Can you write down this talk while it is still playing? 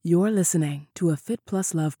You're listening to a Fit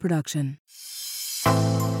Plus Love production.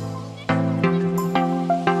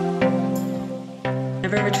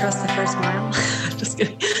 Never ever trust the first mile. Just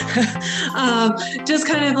kidding. Just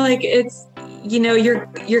kind of like it's, you're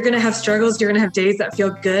going to have struggles. You're going to have days that feel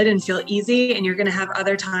good and feel easy. And you're going to have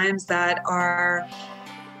other times that are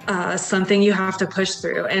something you have to push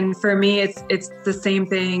through. And for me, it's the same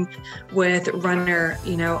thing with runner.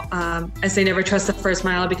 I say never trust the first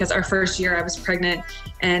mile because our first year I was pregnant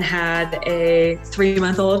and had a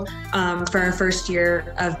 3-month-old for our first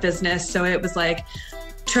year of business. So it was like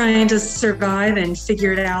trying to survive and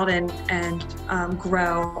figure it out and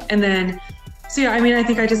grow. And then, I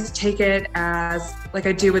think I just take it as like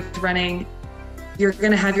I do with running. You're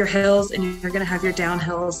going to have your hills and you're going to have your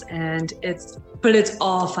downhills, and it's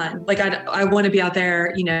all fun. Like I want to be out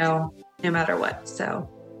there, no matter what. So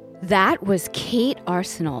that was Kate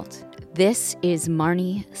Arsenault. This is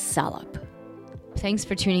Marnie Salop. Thanks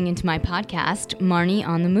for tuning into my podcast, Marnie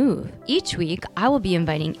on the Move. Each week, I will be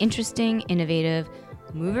inviting interesting, innovative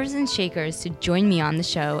movers and shakers to join me on the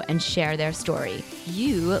show and share their story.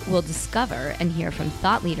 You will discover and hear from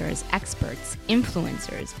thought leaders, experts,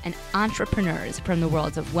 influencers, and entrepreneurs from the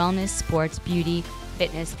worlds of wellness, sports, beauty,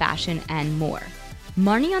 fitness, fashion, and more.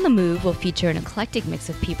 Marnie on the Move will feature an eclectic mix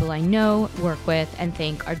of people I know, work with, and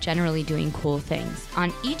think are generally doing cool things.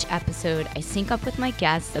 On each episode, I sync up with my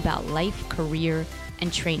guests about life, career,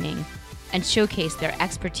 and training, and showcase their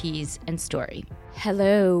expertise and story.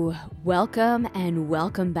 Hello, welcome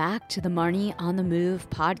back to the Marnie on the Move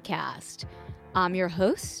podcast. I'm your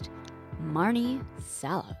host, Marnie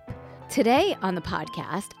Salop. Today on the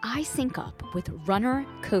podcast, I sync up with Runner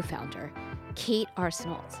co-founder Kate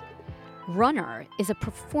Arsenault. Runner is a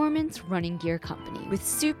performance running gear company with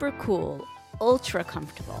super cool, ultra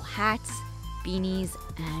comfortable hats, beanies,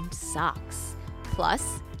 and socks.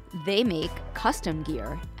 Plus, they make custom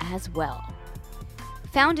gear as well.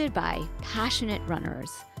 Founded by passionate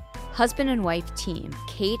runners, husband and wife team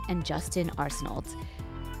Kate and Justin Arsenault,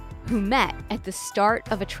 who met at the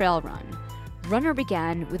start of a trail run, Runner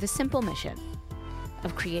began with a simple mission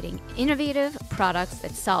of creating innovative products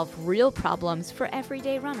that solve real problems for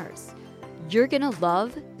everyday runners. You're gonna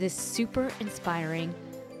love this super inspiring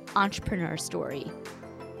entrepreneur story.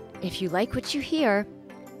 If you like what you hear,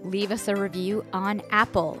 leave us a review on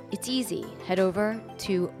Apple. It's easy. Head over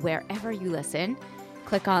to wherever you listen.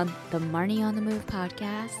 Click on the Marnie on the Move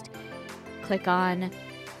podcast, click on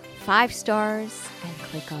 5 stars, and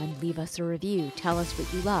click on leave us a review. Tell us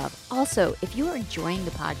what you love. Also, if you are enjoying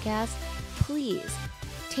the podcast, please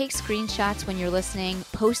take screenshots when you're listening,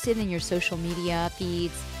 post it in your social media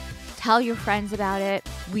feeds, tell your friends about it.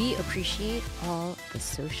 We appreciate all the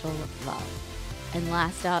social love. And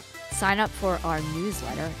last up, sign up for our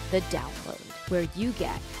newsletter, The Download, where you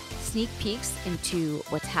get sneak peeks into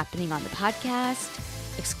what's happening on the podcast,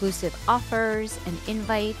 exclusive offers and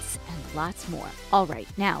invites, and lots more. All right,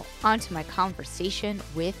 now on to my conversation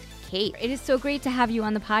with Kate. It is so great to have you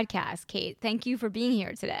on the podcast, Kate. Thank you for being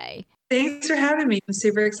here today. Thanks for having me. I'm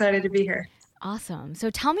super excited to be here. Awesome. So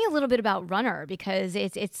tell me a little bit about Runner because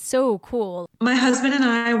it's so cool. My husband and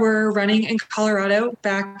I were running in Colorado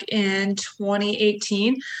back in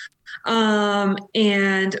 2018.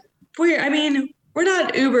 And we're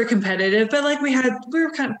not uber competitive, but like we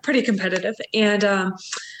were kind of pretty competitive. And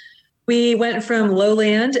we went from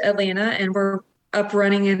lowland Atlanta and we're up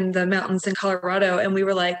running in the mountains in Colorado. And we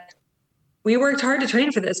were like, we worked hard to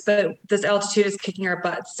train for this, but this altitude is kicking our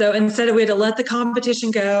butts. So instead we had to let the competition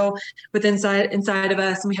go with inside of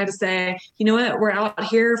us. And we had to say, you know what, we're out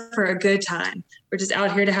here for a good time. We're just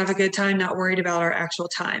out here to have a good time, not worried about our actual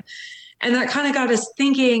time. And that kind of got us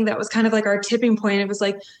thinking. That was kind of like our tipping point. It was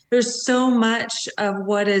like, there's so much of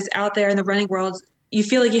what is out there in the running world. You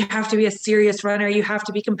feel like you have to be a serious runner. You have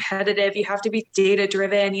to be competitive. You have to be data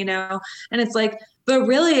driven, and it's like, but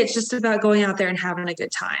really it's just about going out there and having a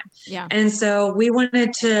good time. Yeah. And so we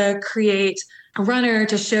wanted to create a Runner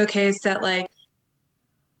to showcase that like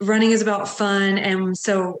running is about fun. And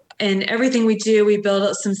so in everything we do, we build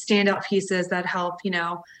up some standout pieces that help,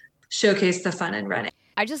 showcase the fun in running.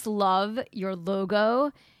 I just love your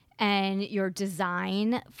logo and your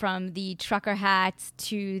design, from the trucker hats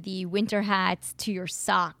to the winter hats to your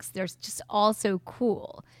socks. They're just all so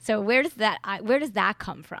cool. So where does that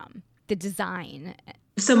come from? The design?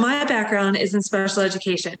 So my background is in special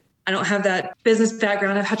education. I don't have that business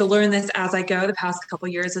background. I've had to learn this as I go the past couple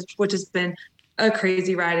of years, which has been a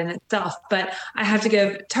crazy ride in itself. But I have to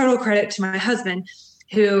give total credit to my husband,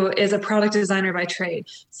 who is a product designer by trade.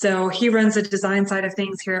 So he runs the design side of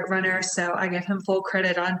things here at Runner. So I give him full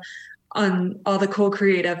credit on all the cool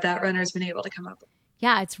creative that Runner's been able to come up with.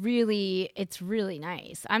 Yeah, it's really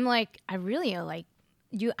nice. I really like,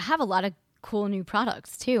 you have a lot of cool new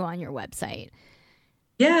products too on your website.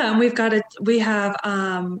 Yeah, and we have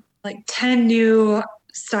like 10 new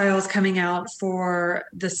styles coming out for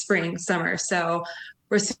the spring, summer. So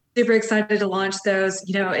we're super excited to launch those.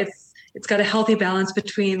 It's got a healthy balance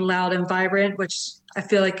between loud and vibrant, which I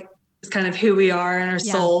feel like is kind of who we are in our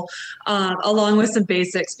soul, along with some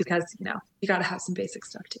basics, because you got to have some basic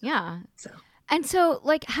stuff too. Yeah. So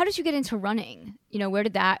like, how did you get into running? Where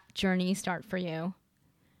did that journey start for you?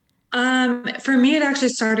 For me, it actually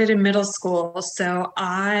started in middle school. So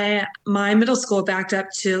my middle school backed up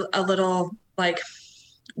to a little like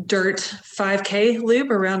dirt 5K loop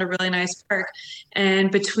around a really nice park. And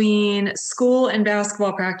between school and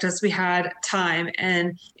basketball practice, we had time.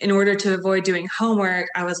 And in order to avoid doing homework,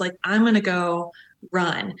 I was like, I'm going to go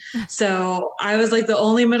run. So I was like the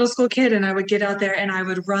only middle school kid, and I would get out there and I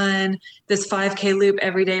would run this 5K loop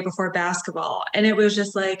every day before basketball. And it was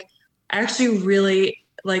just like, I actually really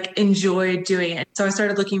like enjoyed doing it. So I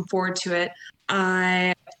started looking forward to it.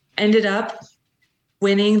 I ended up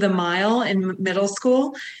winning the mile in middle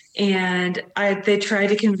school, and they tried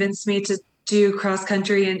to convince me to do cross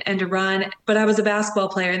country and to run, but I was a basketball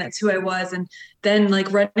player and that's who I was. And then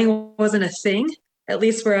like running wasn't a thing, at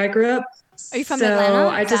least where I grew up. Are you from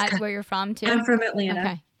Atlanta? Is that where you're from too? I'm from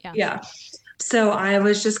Atlanta. Okay. Yeah. So I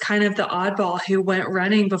was just kind of the oddball who went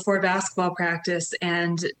running before basketball practice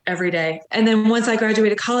and every day. And then once I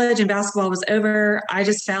graduated college and basketball was over, I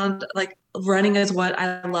just found like running is what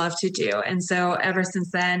I love to do. And so ever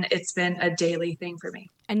since then, it's been a daily thing for me.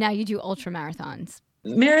 And now you do ultra marathons.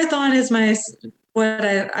 Marathon is what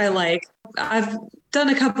I like. I've done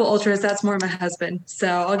a couple ultras. That's more my husband. So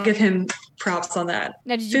I'll give him props on that.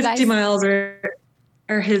 Now, did you 50 miles are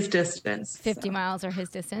his distance. 50 miles are his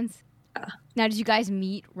distance? Yeah. Now, did you guys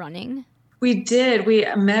meet running? We did. We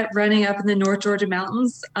met running up in the North Georgia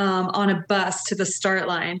mountains on a bus to the start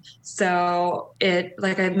line. So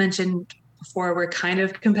like I mentioned before, we're kind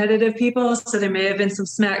of competitive people. So there may have been some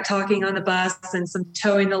smack talking on the bus and some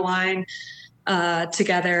towing the line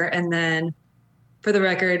together. And then for the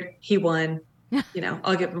record, he won.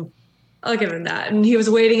 I'll give him that. And he was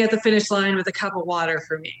waiting at the finish line with a cup of water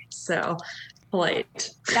for me. So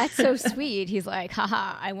polite. That's so sweet. He's like,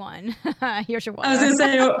 haha, I won. Here's your water. I was going to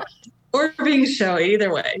say, or being showy,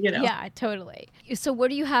 either way, Yeah, totally. So what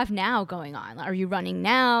do you have now going on? Are you running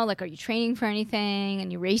now? Like, are you training for anything?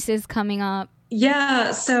 Any races coming up?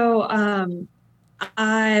 Yeah. So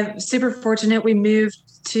I'm super fortunate. We moved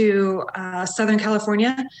to Southern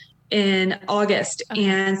California in August. Okay.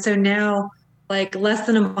 And so now, like less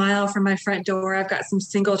than a mile from my front door, I've got some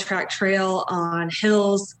single track trail on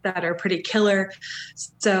hills that are pretty killer.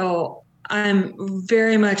 So I'm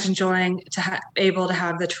very much enjoying able to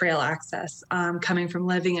have the trail access coming from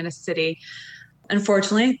living in a city.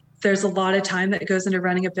 Unfortunately, there's a lot of time that goes into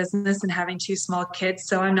running a business and having two small kids.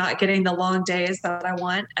 So I'm not getting the long days that I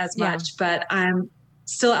want as much, but I'm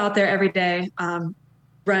still out there every day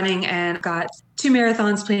running, and got 2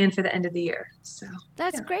 marathons planned for the end of the year. So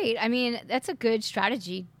that's great. I mean, that's a good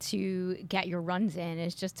strategy to get your runs in,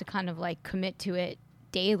 is just to kind of like commit to it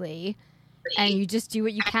daily. And you just do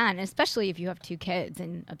what you can, especially if you have 2 kids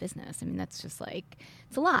and a business. I mean, that's just like,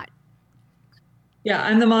 it's a lot. Yeah,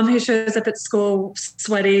 I'm the mom who shows up at school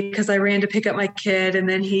sweaty because I ran to pick up my kid, and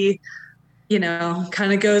then he,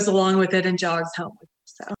 kind of goes along with it and jogs home.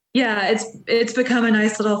 So yeah, it's become a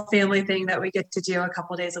nice little family thing that we get to do a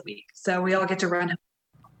couple days a week. So we all get to run.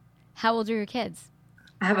 How old are your kids?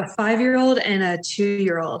 I have a 5-year-old and a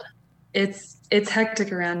 2-year-old. It's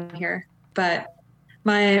hectic around here, but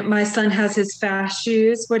my son has his fast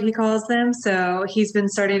shoes, what he calls them. So he's been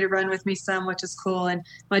starting to run with me some, which is cool. And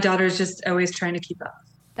my daughter's just always trying to keep up.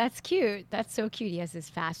 That's cute. That's so cute. He has his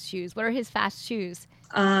fast shoes. What are his fast shoes?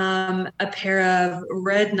 A pair of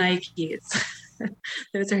red Nikes.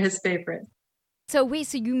 Those are his favorite. So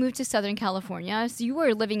you moved to Southern California. So you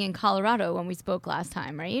were living in Colorado when we spoke last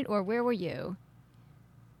time, right? Or where were you?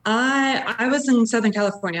 I was in Southern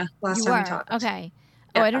California last time we talked. Okay.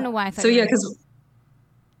 Yeah. Oh, I don't know why I thought. So yeah, because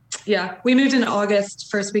we moved in August,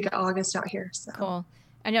 first week of August out here. So cool.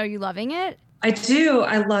 And are you loving it? I do.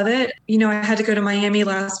 I love it. I had to go to Miami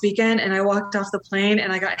last weekend, and I walked off the plane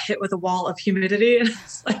and I got hit with a wall of humidity. And I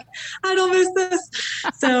was like, I don't miss this.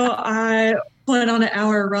 So I went on an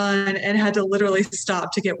hour run and had to literally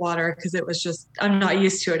stop to get water because it was just, I'm not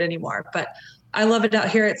used to it anymore. But I love it out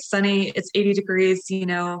here. It's sunny. It's 80 degrees,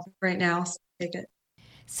 right now. So take it.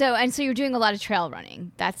 So you're doing a lot of trail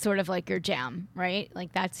running. That's sort of like your jam, right?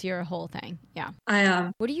 Like that's your whole thing. Yeah. I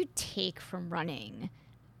am. What do you take from running?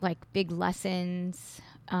 Like big lessons?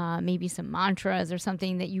 maybe some mantras or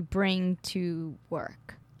something that you bring to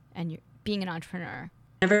work and you're being an entrepreneur?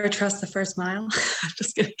 Never trust the first mile.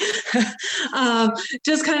 Just kidding.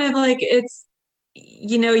 Just kind of like it's,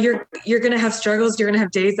 you're going to have struggles. You're going to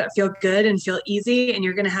have days that feel good and feel easy. And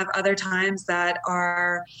you're going to have other times that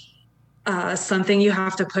are something you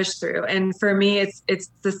have to push through. And for me, it's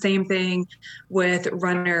the same thing with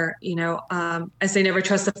runner. I say never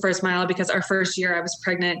trust the first mile because our first year I was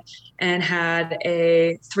pregnant and had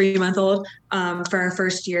a 3-month-old for our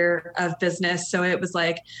first year of business. So it was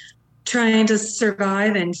like trying to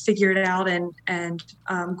survive and figure it out and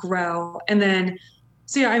grow. And then,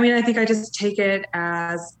 I think I just take it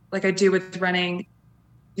as like I do with running.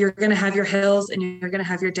 You're going to have your hills and you're going to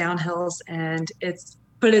have your downhills,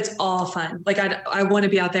 but it's all fun. Like I want to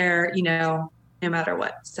be out there, no matter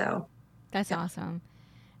what. So that's awesome.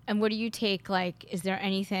 And what do you take? Like, is there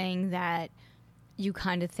anything that you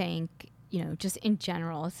kind of think, just in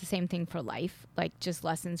general, it's the same thing for life, like just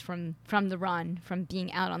lessons from the run, from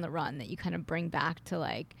being out on the run that you kind of bring back to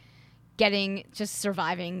like just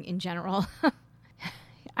surviving in general?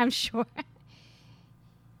 I'm sure.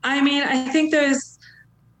 I think there's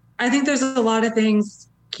a lot of things,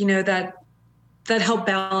 that help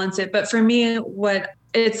balance it. But for me, what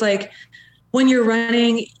it's like when you're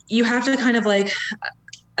running, you have to kind of like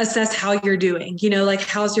assess how you're doing, like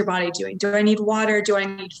how's your body doing? Do I need water? Do I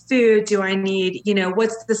need food? Do I need,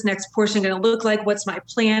 what's this next portion going to look like? What's my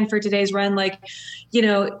plan for today's run? Like,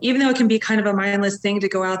 even though it can be kind of a mindless thing to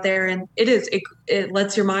go out there, and it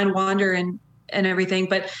lets your mind wander and everything,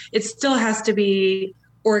 but it still has to be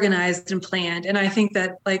organized and planned. And I think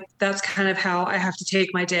that like, that's kind of how I have to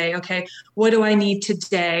take my day. Okay. What do I need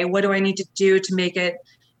today? What do I need to do to make it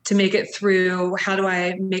through? How do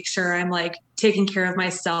I make sure I'm like taking care of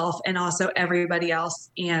myself and also everybody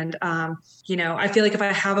else? And, I feel like if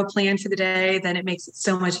I have a plan for the day, then it makes it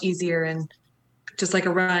so much easier. And just like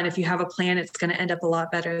a run, if you have a plan, it's going to end up a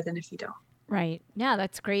lot better than if you don't. Right. Yeah,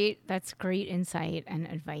 that's great. That's great insight and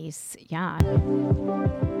advice. Yeah.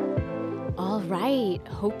 All right.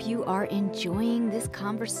 Hope you are enjoying this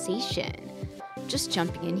conversation. Just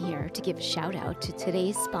jumping in here to give a shout out to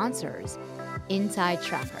today's sponsors, Inside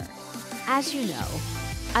Tracker. As you know,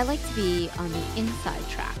 I like to be on the inside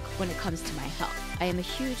track when it comes to my health. I am a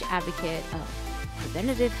huge advocate of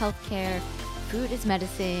preventative health care, food as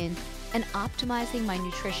medicine, and optimizing my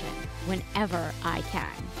nutrition whenever I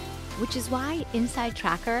can, which is why Inside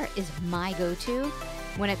Tracker is my go-to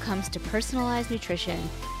when it comes to personalized nutrition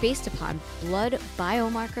based upon blood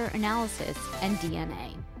biomarker analysis and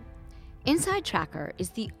DNA. Inside Tracker is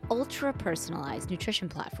the ultra-personalized nutrition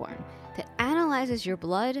platform that analyzes your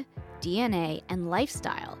blood, DNA, and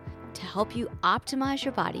lifestyle to help you optimize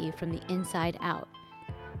your body from the inside out.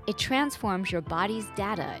 It transforms your body's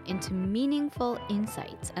data into meaningful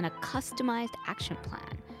insights and a customized action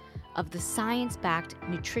plan of the science-backed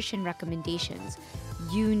nutrition recommendations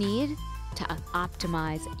you need to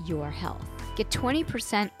optimize your health. Get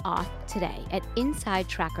 20% off today at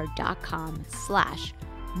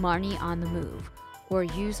insidetracker.com/MarnieOnTheMove or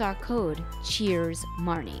use our code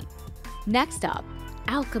CHEERSMarnie. Next up,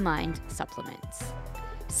 Alkamind supplements.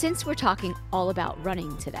 Since we're talking all about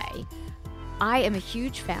running today, I am a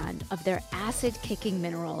huge fan of their acid-kicking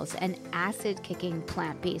minerals and acid-kicking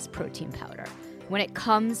plant-based protein powder when it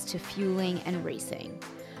comes to fueling and racing.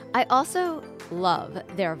 I also love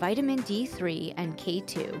their vitamin D3 and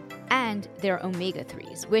K2 and their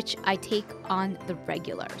omega-3s, which I take on the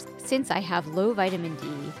regulars since I have low vitamin D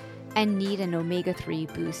and need an omega-3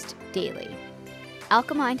 boost daily.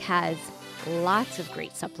 Alkamind has lots of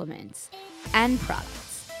great supplements and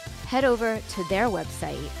products. Head over to their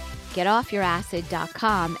website,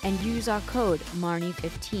 getoffyouracid.com, and use our code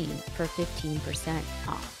Marnie15 for 15%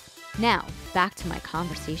 off. Now, back to my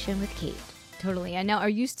conversation with Kate. Totally. I know. Are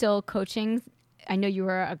you still coaching? I know you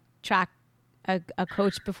were a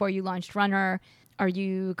coach before you launched Runner. Are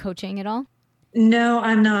you coaching at all? No,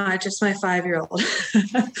 I'm not. Just my 5-year-old.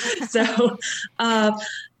 So,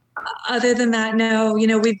 other than that, no.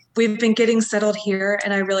 We've been getting settled here,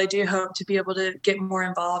 and I really do hope to be able to get more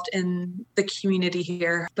involved in the community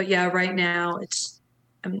here. But yeah, right now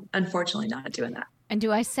I'm unfortunately not doing that. And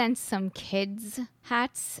do I sense some kids'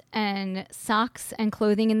 hats and socks and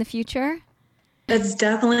clothing in the future? That's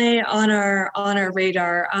definitely on our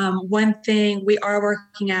radar. One thing we are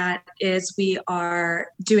working at is we are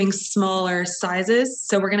doing smaller sizes.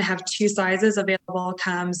 So we're going to have 2 sizes available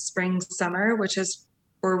come spring, summer, which is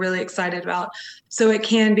we're really excited about. So it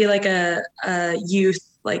can be like a youth,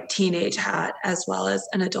 like teenage hat as well as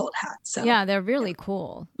an adult hat. So yeah, they're really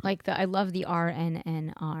cool. Like I love the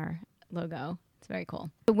RNNR logo. It's very cool.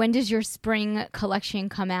 When does your spring collection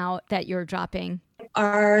come out that you're dropping?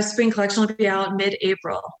 Our spring collection will be out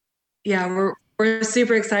mid-April. Yeah, we're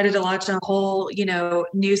super excited to launch a whole,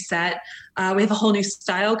 new set. We have a whole new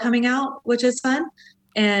style coming out, which is fun.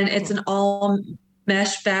 And it's an all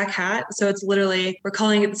mesh back hat. So it's literally, we're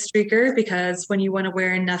calling it the streaker because when you want to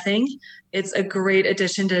wear nothing, it's a great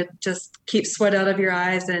addition to just keep sweat out of your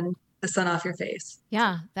eyes and the sun off your face.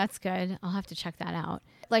 Yeah, that's good. I'll have to check that out.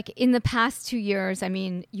 Like in the past 2 years, I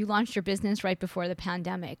mean, you launched your business right before the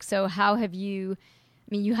pandemic. So how have you,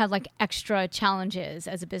 you had like extra challenges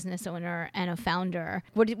as a business owner and a founder.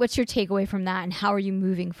 What's your takeaway from that, and how are you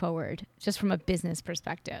moving forward just from a business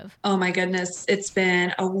perspective? Oh my goodness. It's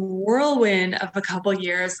been a whirlwind of a couple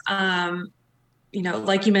years.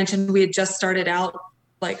 Like you mentioned, we had just started out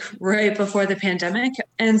like right before the pandemic.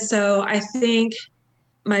 And so I think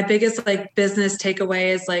my biggest like business takeaway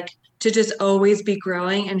is like to just always be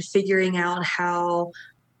growing and figuring out how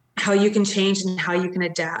you can change and how you can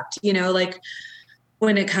adapt, like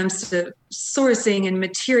when it comes to sourcing and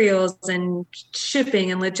materials and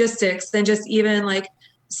shipping and logistics, then just even like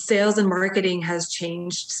sales and marketing has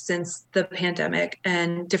changed since the pandemic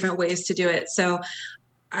and different ways to do it. So,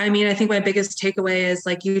 I think my biggest takeaway is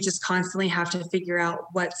like, you just constantly have to figure out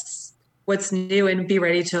what's new and be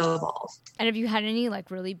ready to evolve. And have you had any like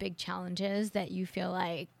really big challenges that you feel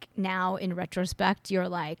like now in retrospect, you're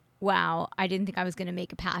like, wow, I didn't think I was going to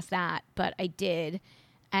make it past that, but I did.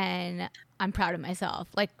 And I'm proud of myself.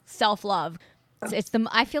 Like self-love.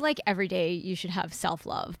 I feel like every day you should have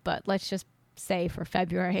self-love, but let's just say for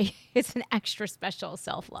February, it's an extra special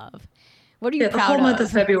self-love. What are you proud of? The whole month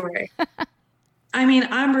of February.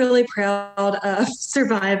 I'm really proud of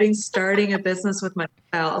surviving, starting a business with my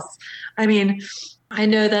spouse. I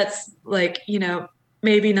know that's like,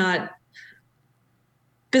 maybe not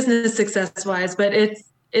business success wise, but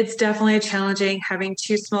it's definitely challenging having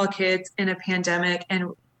 2 small kids in a pandemic and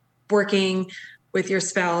working with your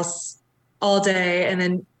spouse all day and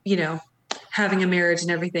then, having a marriage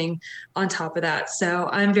and everything on top of that. So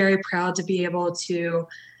I'm very proud to be able to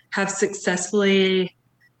have successfully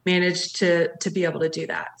managed to be able to do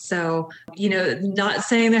that. So, not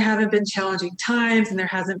saying there haven't been challenging times and there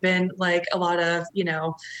hasn't been like a lot of,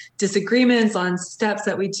 disagreements on steps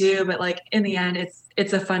that we do, but like in the end,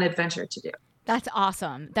 it's a fun adventure to do. That's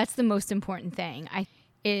awesome. That's the most important thing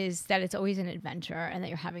is that it's always an adventure and that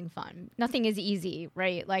you're having fun. Nothing is easy,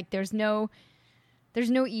 right? Like there's no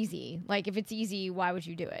easy. Like if it's easy, why would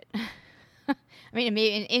you do it?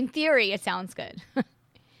 In theory, it sounds good.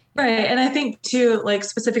 Right. And I think too, like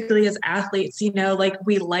specifically as athletes, like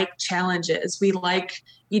we like challenges, we like,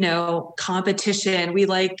 competition, we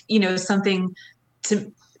like,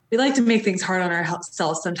 we like to make things hard on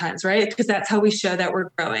ourselves sometimes, right? Because that's how we show that we're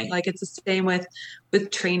growing. Like it's the same with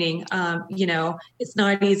training. It's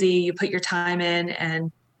not easy. You put your time in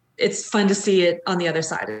and it's fun to see it on the other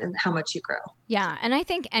side and how much you grow. Yeah. And I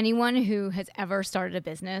think anyone who has ever started a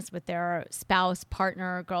business with their spouse,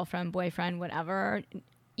 partner, girlfriend, boyfriend, whatever,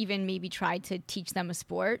 even maybe tried to teach them a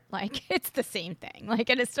sport, like it's the same thing. Like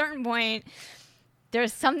at a certain point,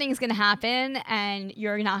 there's something's going to happen and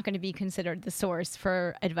you're not going to be considered the source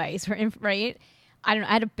for advice, right? I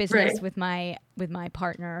had a business with my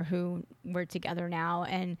partner who we're together now,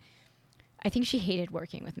 and I think she hated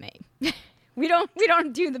working with me. We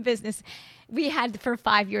don't do the business. We had for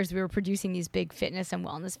 5 years, we were producing these big fitness and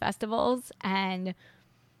wellness festivals, and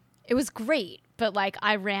it was great, but like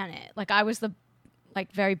I ran it. Like I was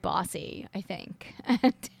very bossy, I think.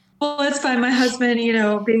 Well, it's fine. My husband,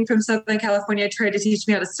 being from Southern California, tried to teach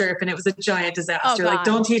me how to surf, and it was a giant disaster. Like,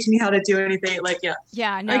 don't teach me how to do anything. Like,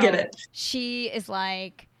 yeah, no, I get it. She is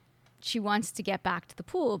like, she wants to get back to the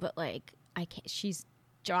pool, but like, I can't. She's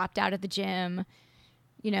dropped out of the gym.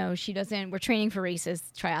 She doesn't. We're training for races,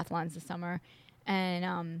 triathlons this summer,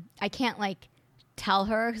 and I can't like tell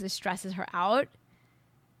her because it stresses her out,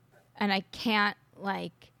 and I can't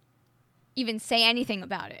like even say anything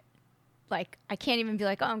about it. Like, I can't even be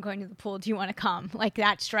like, oh, I'm going to the pool. Do you want to come? Like,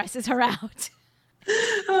 that stresses her out.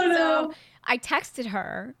 Oh, no. So I texted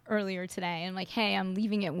her earlier today and like, hey, I'm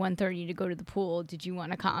leaving at 1:30 to go to the pool. Did you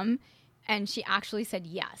want to come? And she actually said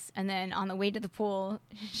yes. And then on the way to the pool,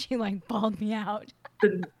 she like bawled me out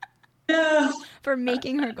for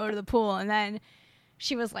making her go to the pool. And then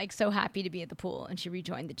she was like so happy to be at the pool and she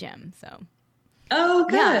rejoined the gym. So. Oh,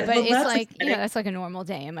 good. Yeah, but it's like, that's like a normal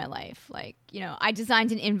day in my life. Like, I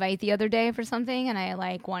designed an invite the other day for something and I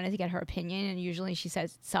like wanted to get her opinion. And usually she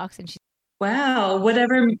says it sucks. And she's wow,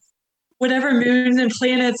 whatever moons and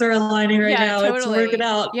planets are aligning right now, totally. It's working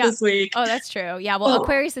out this week. Oh, that's true. Yeah. Well,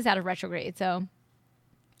 Aquarius is out of retrograde. So,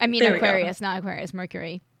 Aquarius, not Aquarius,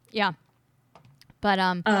 Mercury. Yeah. But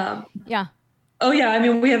yeah. Oh yeah, I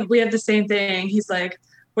mean we have the same thing. He's like,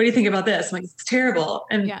 "What do you think about this?" I'm like, "It's terrible."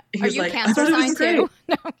 And yeah. he's Are you like, Cancer "I thought it was sign great." too?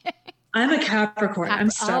 No, okay. I'm a Capricorn. I'm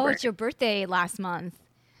stubborn. Oh, it's your birthday last month.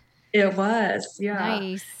 It was, yeah.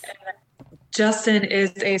 Nice. Justin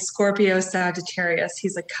is a Scorpio Sagittarius.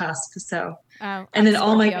 He's a cusp. So, and then Scorpio.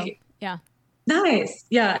 all my yeah. Nice,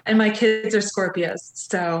 yeah. And my kids are Scorpios.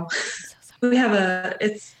 So we have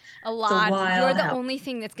it's a lot. You're the house. only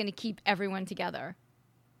thing that's going to keep everyone together.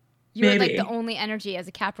 You're Maybe. like the only energy as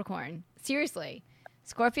a Capricorn. Seriously.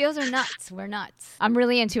 Scorpios are nuts. We're nuts. I'm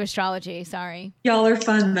really into astrology. Sorry. Y'all are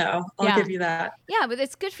fun though. I'll give you that. Yeah, but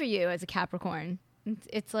it's good for you as a Capricorn.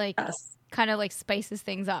 It's like kind of like spices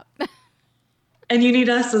things up. And you need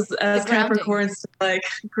us as Capricorns to like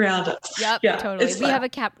ground us. Yep, yeah, totally. We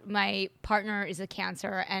have my partner is a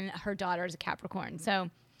Cancer and her daughter is a Capricorn. So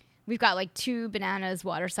we've got like 2 bananas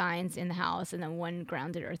water signs in the house and then 1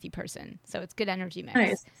 grounded earthy person. So it's good energy mix.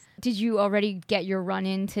 Nice. Did you already get your run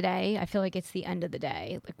in today? I feel like it's the end of the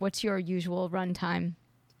day. Like, what's your usual run time?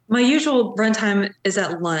 My usual run time is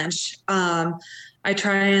at lunch. I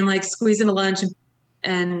try and like squeeze into lunch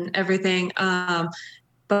and everything.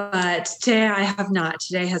 But today I have not.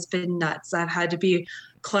 Today has been nuts. I've had to be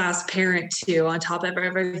class parent too on top of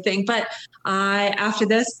everything. But after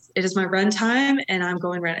this, it is my run time and I'm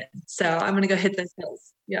going running. So I'm going to go hit those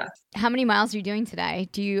hills. Yeah. How many miles are you doing today?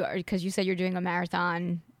 Because you said you're doing a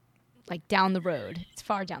marathon like down the road. It's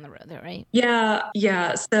far down the road though, right? Yeah.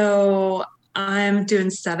 Yeah. So I'm doing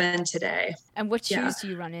 7 today. And what shoes do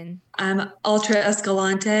you run in? I'm Ultra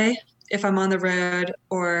Escalante if I'm on the road,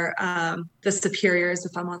 or the Superiors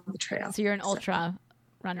if I'm on the trail. So you're an ultra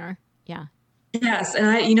runner. Yeah. Yes. And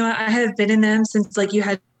I have been in them since like you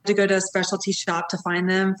had to go to a specialty shop to find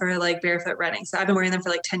them for like barefoot running. So I've been wearing them for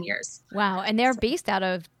like 10 years. Wow. And they're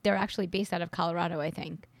actually based out of Colorado, I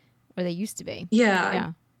think, or they used to be. Yeah.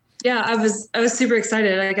 Yeah. Yeah, I was super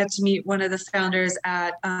excited. I got to meet one of the founders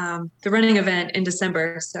at the running event in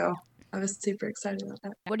December. So I was super excited about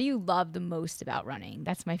that. What do you love the most about running?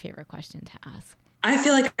 That's my favorite question to ask. I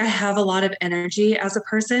feel like I have a lot of energy as a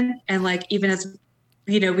person. And like, even as,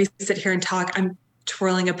 we sit here and talk, I'm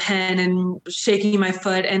twirling a pen and shaking my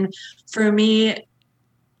foot. And for me,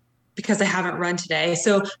 because I haven't run today.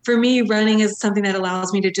 So for me, running is something that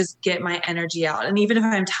allows me to just get my energy out. And even if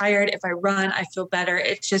I'm tired, if I run, I feel better.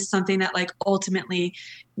 It's just something that like ultimately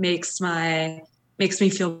makes me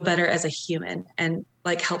feel better as a human and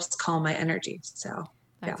like helps calm my energy. So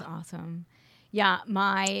that's awesome. Yeah.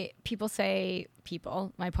 My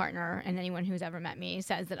partner and anyone who's ever met me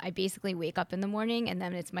says that I basically wake up in the morning and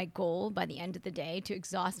then it's my goal by the end of the day to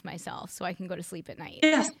exhaust myself so I can go to sleep at night.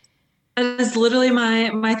 Yes. That is literally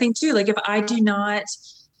my thing too. Like if I do not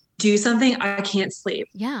do something, I can't sleep.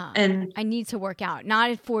 Yeah. And I need to work out,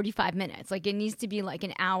 not at 45 minutes. Like it needs to be like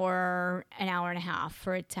an hour and a half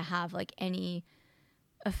for it to have like any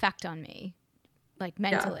effect on me, like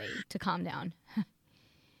mentally to calm down.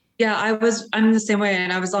 Yeah, I'm the same way.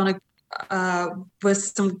 And I was on with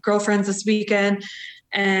some girlfriends this weekend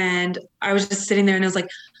and I was just sitting there and I was like,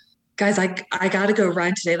 guys, I got to go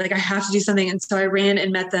run today. Like I have to do something. And so I ran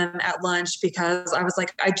and met them at lunch because I was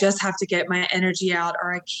like, I just have to get my energy out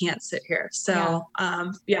or I can't sit here. So, I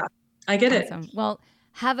get awesome. it. Well,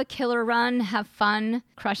 have a killer run, have fun,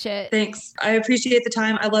 crush it. Thanks. I appreciate the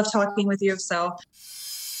time. I love talking with you. So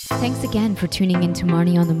thanks again for tuning in to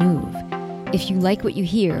Marnie on the Move. If you like what you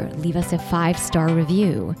hear, leave us a 5-star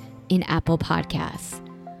review in Apple Podcasts.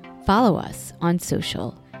 Follow us on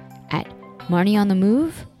social at Marnie on the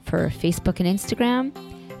Move for Facebook and Instagram,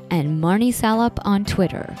 and Marnie Salup on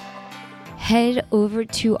Twitter. Head over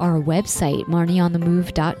to our website,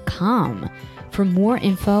 marnieonthemove.com, for more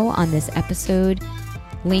info on this episode,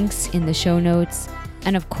 links in the show notes,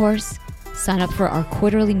 and of course, sign up for our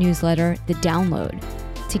quarterly newsletter, The Download,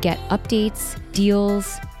 to get updates,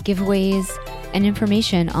 deals, giveaways, and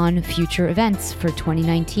information on future events for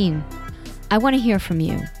 2019. I want to hear from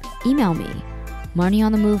you. Email me,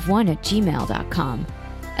 marnieonthemove1@gmail.com.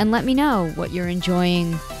 And let me know what you're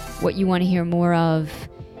enjoying, what you want to hear more of.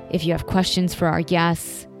 If you have questions for our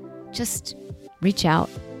guests, just reach out.